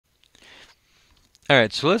All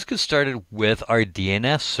right, so let's get started with our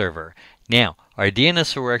DNS server. Now, our DNS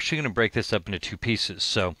server, we're actually going to break this up into two pieces.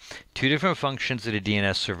 So, two different functions that a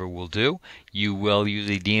DNS server will do. You will use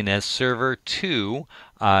a DNS server to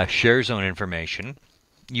share zone information.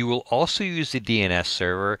 You will also use the DNS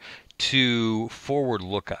server to forward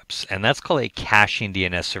lookups, and that's called a caching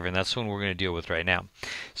DNS server, and that's the one we're going to deal with right now.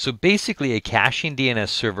 So basically, a caching DNS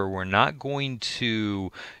server, we're not going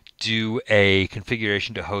to do a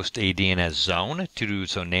configuration to host a DNS zone to do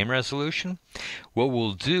its own name resolution. What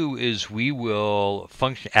we'll do is we will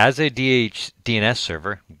function as a DNS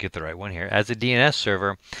server, get the right one here, as a DNS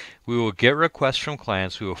server, we will get requests from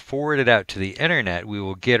clients, we will forward it out to the internet, we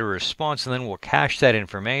will get a response, and then we'll cache that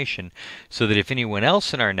information so that if anyone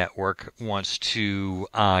else in our network wants to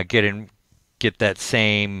get that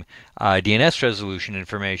same DNS resolution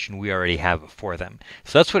information, we already have it for them.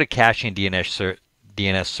 So that's what a caching DNS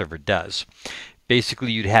server does.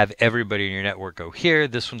 Basically, you'd have everybody in your network go here.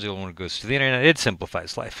 This one's the only one that goes to the internet. It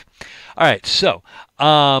simplifies life. All right, so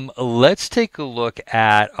let's take a look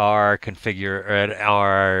at our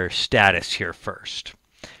status here first.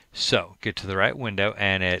 So get to the right window,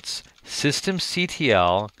 and it's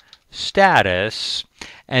systemctl status,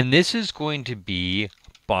 and this is going to be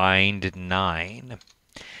bind 9.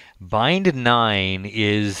 Bind 9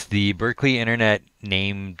 is the Berkeley Internet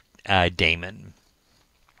name daemon.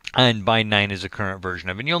 And bind 9 is a current version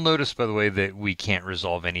of it. And you'll notice, by the way, that we can't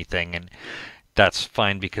resolve anything, and that's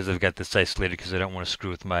fine because I've got this isolated because I don't want to screw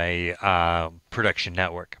with my production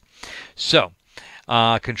network. So,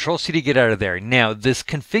 Control-C to get out of there. Now, this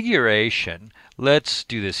configuration, let's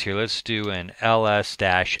do this here. Let's do an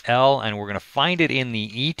ls-l, and we're going to find it in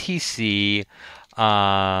the etc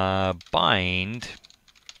bind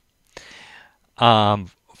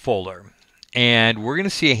folder. And we're going to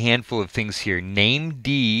see a handful of things here. Name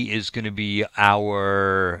D is going to be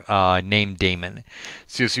our name daemon.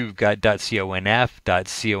 So you'll see we've got .conf,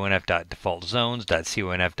 .conf.defaultzones,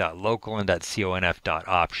 .conf.local, and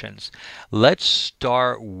 .conf.options. Let's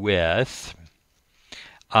start with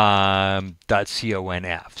 .conf.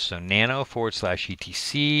 So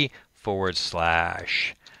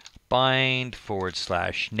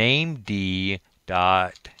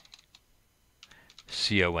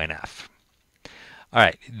All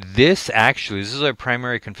right, this is our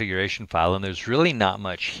primary configuration file, and there's really not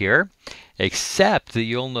much here, except that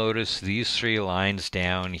you'll notice these three lines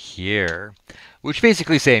down here, which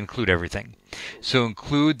basically say include everything. So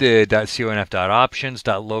include the .conf.options,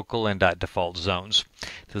 .local, and .default zones.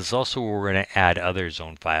 This is also where we're going to add other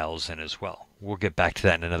zone files in as well. We'll get back to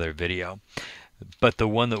that in another video. But the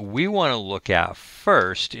one that we want to look at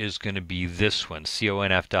first is going to be this one,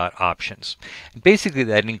 conf.options. Basically,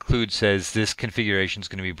 that says this configuration is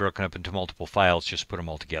going to be broken up into multiple files, just put them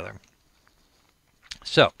all together.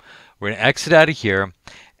 So, we're going to exit out of here,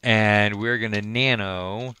 and we're going to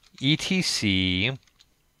nano etc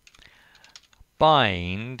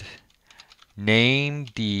bind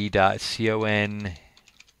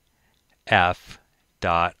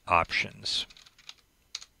named.conf.options.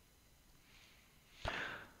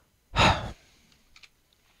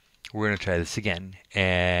 We're going to try this again,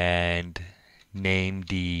 and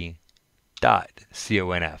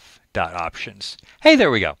named.conf.options. Hey, there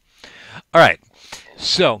we go. All right,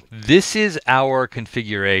 so this is our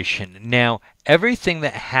configuration. Now, everything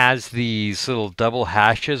that has these little double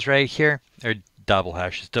hashes right here, or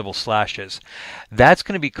double slashes, that's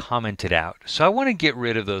going to be commented out. So I want to get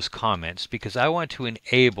rid of those comments because I want to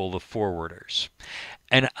enable the forwarders.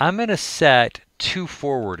 And I'm going to set two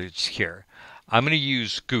forwarders here. I'm going to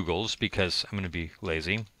use Google's because I'm going to be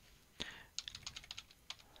lazy.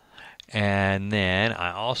 And then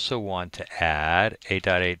I also want to add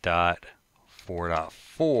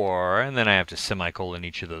 8.8.4.4, and then I have to semicolon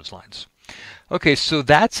each of those lines. Okay, so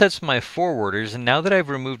that sets my forwarders, and now that I've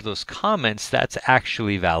removed those comments, that's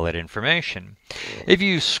actually valid information. If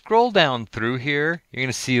you scroll down through here, you're going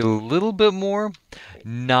to see a little bit more,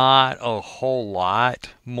 not a whole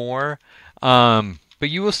lot more. But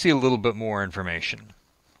you will see a little bit more information.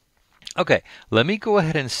 Okay, let me go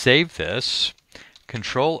ahead and save this.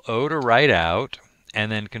 Control-O to write out,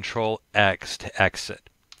 and then Control-X to exit.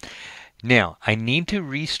 Now, I need to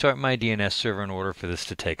restart my DNS server in order for this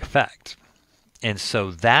to take effect. And so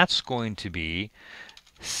that's going to be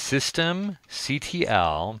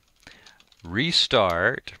systemctl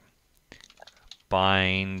restart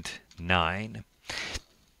bind 9.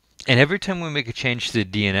 And every time we make a change to the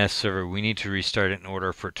DNS server, we need to restart it in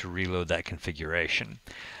order for it to reload that configuration.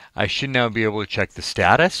 I should now be able to check the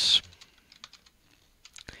status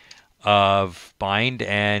of bind,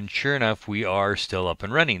 and sure enough, we are still up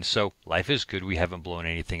and running. So life is good. We haven't blown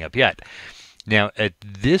anything up yet. Now, at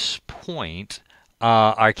this point,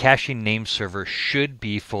 our caching name server should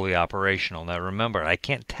be fully operational. Now, remember, I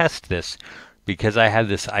can't test this because I have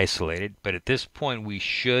this isolated, but at this point, we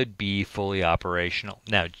should be fully operational.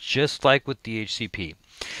 Now, just like with DHCP,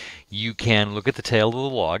 you can look at the tail of the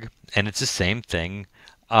log, and it's the same thing.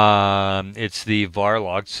 It's the var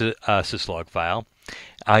log syslog file.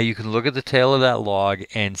 You can look at the tail of that log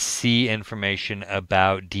and see information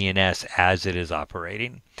about DNS as it is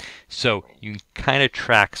operating. So you can kind of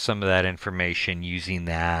track some of that information using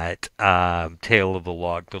that tail of the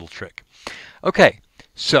log little trick. Okay,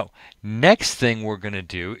 so next thing we're going to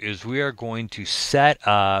do is we are going to set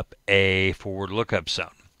up a forward lookup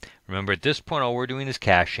zone. Remember, at this point, all we're doing is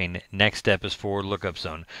caching. Next step is forward lookup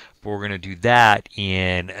zone. But we're going to do that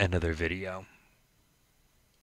in another video.